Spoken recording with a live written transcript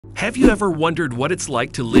Have you ever wondered what it's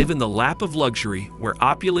like to live in the lap of luxury, where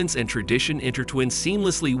opulence and tradition intertwine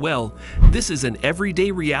seamlessly? Well, this is an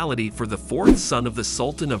everyday reality for the fourth son of the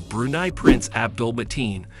Sultan of Brunei, Prince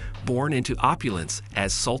Mateen. Born into opulence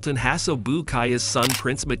as Sultan Hassan Bolkiah's son,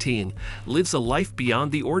 Prince Mateen lives a life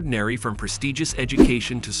beyond the ordinary, from prestigious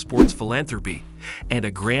education to sports philanthropy and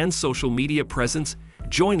a grand social media presence.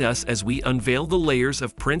 Join us as we unveil the layers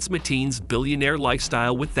of Prince Mateen's billionaire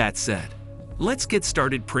lifestyle. With that said, let's get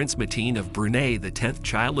started. Prince Mateen of Brunei, the 10th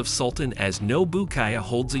child of Sultan Hassan Bolkiah,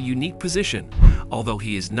 holds a unique position. Although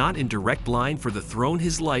he is not in direct line for the throne,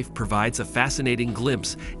 his life provides a fascinating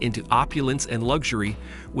glimpse into opulence and luxury,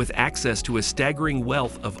 with access to a staggering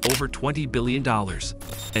wealth of over $20 billion.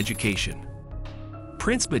 Education.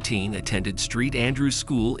 Prince Mateen attended St. Andrew's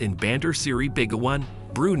School in Bandar Seri Begawan,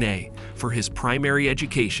 Brunei, for his primary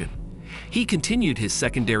education. He continued his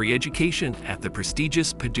secondary education at the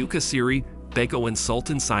prestigious Paduka Seri Begawan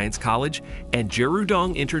Sultan Science College and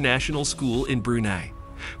Jerudong International School in Brunei.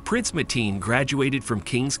 Prince Mateen graduated from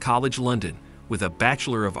King's College London with a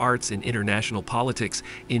Bachelor of Arts in International Politics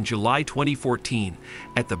in July 2014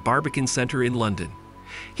 at the Barbican Centre in London.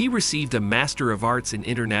 He received a Master of Arts in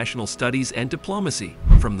International Studies and Diplomacy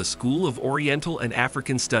from the School of Oriental and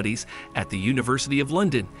African Studies at the University of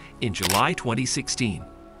London in July 2016.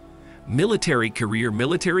 Military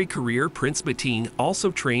career. Prince Mateen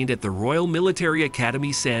also trained at the Royal Military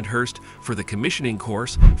Academy Sandhurst for the commissioning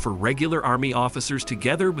course for regular army officers,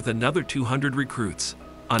 together with another 200 recruits.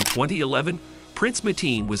 In 2011, Prince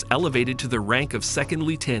Mateen was elevated to the rank of second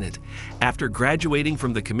lieutenant after graduating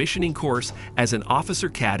from the commissioning course as an officer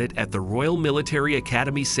cadet at the Royal Military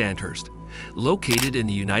Academy Sandhurst, located in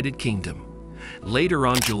the United Kingdom. Later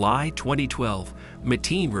on, July 2012,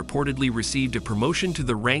 Mateen reportedly received a promotion to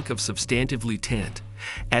the rank of substantive lieutenant,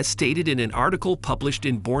 as stated in an article published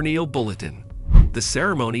in Borneo Bulletin. The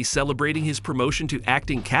ceremony celebrating his promotion to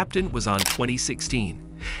acting captain was on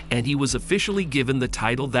 2016, and he was officially given the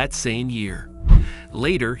title that same year.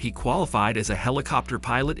 Later, he qualified as a helicopter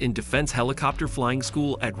pilot in Defense Helicopter Flying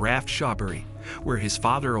School at RAF Shawbury, where his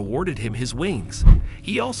father awarded him his wings.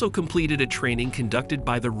 He also completed a training conducted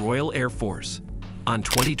by the Royal Air Force. In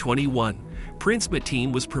 2021, Prince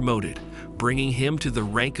Mateen was promoted, bringing him to the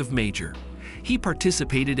rank of Major. He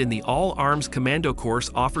participated in the All-Arms Commando course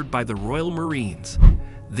offered by the Royal Marines.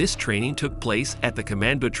 This training took place at the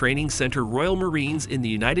Commando Training Center, Royal Marines in the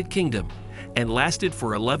United Kingdom, and lasted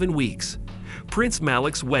for 11 weeks. Prince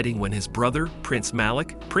Malik's wedding. When his brother, Prince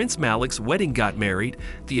Malik's wedding got married,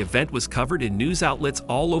 the event was covered in news outlets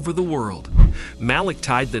all over the world. Malik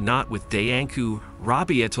tied the knot with Dayanku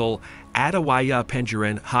Rabiatul Adawaya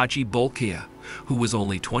Penjaran Haji Bolkiah, who was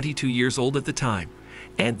only 22 years old at the time,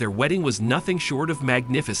 and their wedding was nothing short of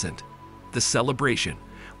magnificent. The celebration,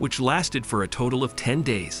 which lasted for a total of 10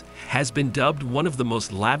 days, has been dubbed one of the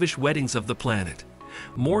most lavish weddings of the planet.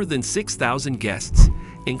 More than 6,000 guests,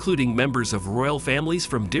 including members of royal families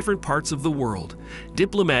from different parts of the world,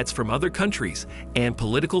 diplomats from other countries, and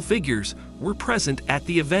political figures, were present at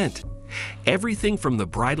the event. Everything from the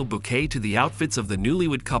bridal bouquet to the outfits of the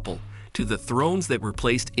newlywed couple, to the thrones that were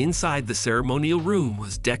placed inside the ceremonial room,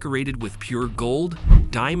 was decorated with pure gold,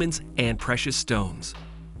 diamonds, and precious stones.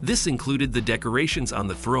 This included the decorations on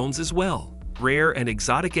the thrones as well. Rare and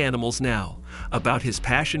exotic animals. Now, about his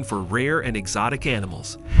passion for rare and exotic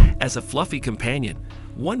animals. As a fluffy companion,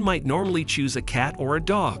 one might normally choose a cat or a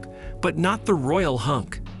dog, but not the royal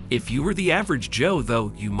hunk. If you were the average Joe,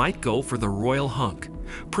 though, you might go for the royal hunk.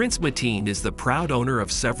 Prince Mateen is the proud owner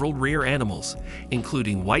of several rare animals,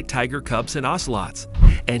 including white tiger cubs and ocelots,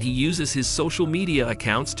 and he uses his social media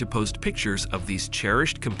accounts to post pictures of these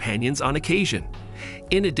cherished companions on occasion.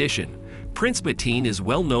 In addition, Prince Mateen is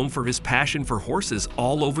well known for his passion for horses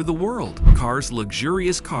all over the world. Cars.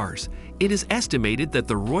 Luxurious cars. It is estimated that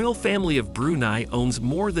the royal family of Brunei owns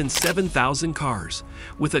more than 7,000 cars,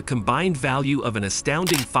 with a combined value of an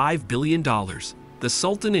astounding $5 billion. The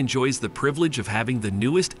Sultan enjoys the privilege of having the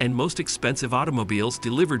newest and most expensive automobiles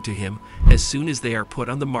delivered to him as soon as they are put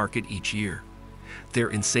on the market each year. Their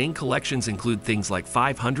insane collections include things like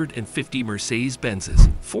 550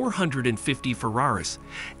 Mercedes-Benzes, 450 Ferraris,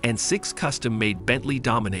 and 6 custom-made Bentley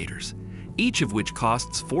Dominators, each of which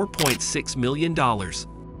costs $4.6 million.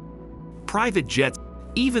 Private jets.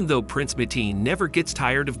 Even though Prince Mateen never gets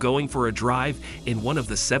tired of going for a drive in one of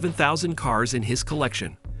the 7,000 cars in his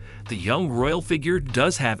collection, the young royal figure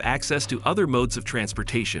does have access to other modes of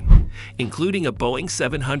transportation, including a Boeing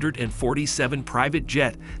 747 private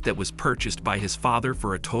jet that was purchased by his father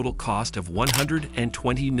for a total cost of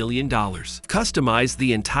 $120 million. Customize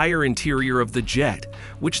the entire interior of the jet,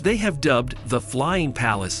 which they have dubbed the Flying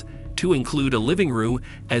Palace, to include a living room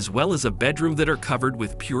as well as a bedroom that are covered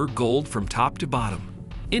with pure gold from top to bottom.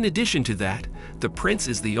 In addition to that, the prince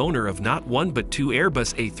is the owner of not one but two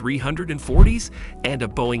Airbus A340s and a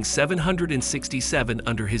Boeing 767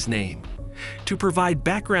 under his name. To provide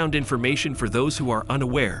background information for those who are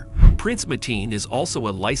unaware, Prince Mateen is also a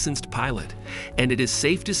licensed pilot, and it is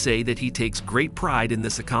safe to say that he takes great pride in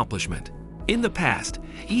this accomplishment. In the past,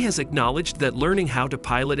 he has acknowledged that learning how to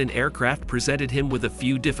pilot an aircraft presented him with a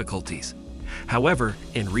few difficulties. However,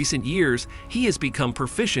 in recent years, he has become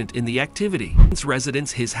proficient in the activity. His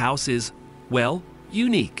residence, his house is, well,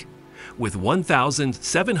 unique. With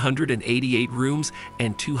 1,788 rooms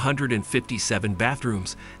and 257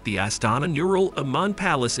 bathrooms, the Astana Nurul Aman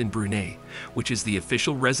Palace in Brunei, which is the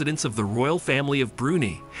official residence of the royal family of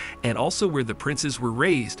Brunei, and also where the princes were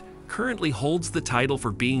raised, currently holds the title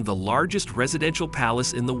for being the largest residential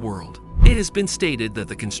palace in the world. It has been stated that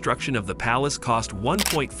the construction of the palace cost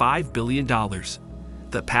 $1.5 billion.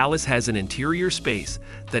 The palace has an interior space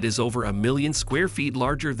that is over 1 million square feet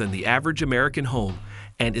larger than the average American home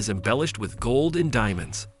and is embellished with gold and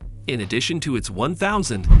diamonds. In addition to its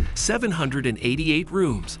 1,788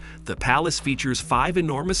 rooms, the palace features 5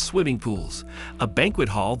 enormous swimming pools, a banquet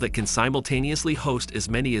hall that can simultaneously host as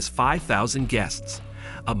many as 5,000 guests,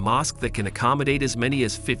 a mosque that can accommodate as many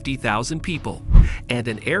as 50,000 people, and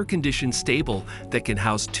an air-conditioned stable that can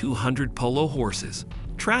house 200 polo horses.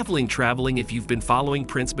 Traveling, if you've been following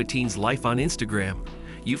Prince Mateen's life on Instagram,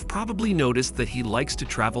 you've probably noticed that he likes to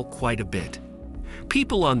travel quite a bit.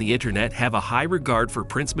 People on the internet have a high regard for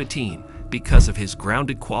Prince Mateen because of his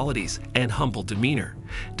grounded qualities and humble demeanor,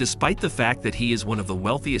 despite the fact that he is one of the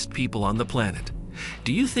wealthiest people on the planet.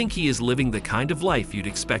 Do you think he is living the kind of life you'd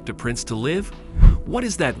expect a prince to live? What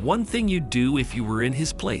is that one thing you'd do if you were in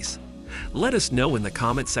his place? Let us know in the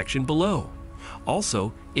comment section below.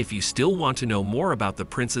 Also, if you still want to know more about the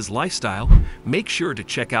prince's lifestyle, make sure to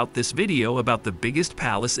check out this video about the biggest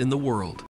palace in the world.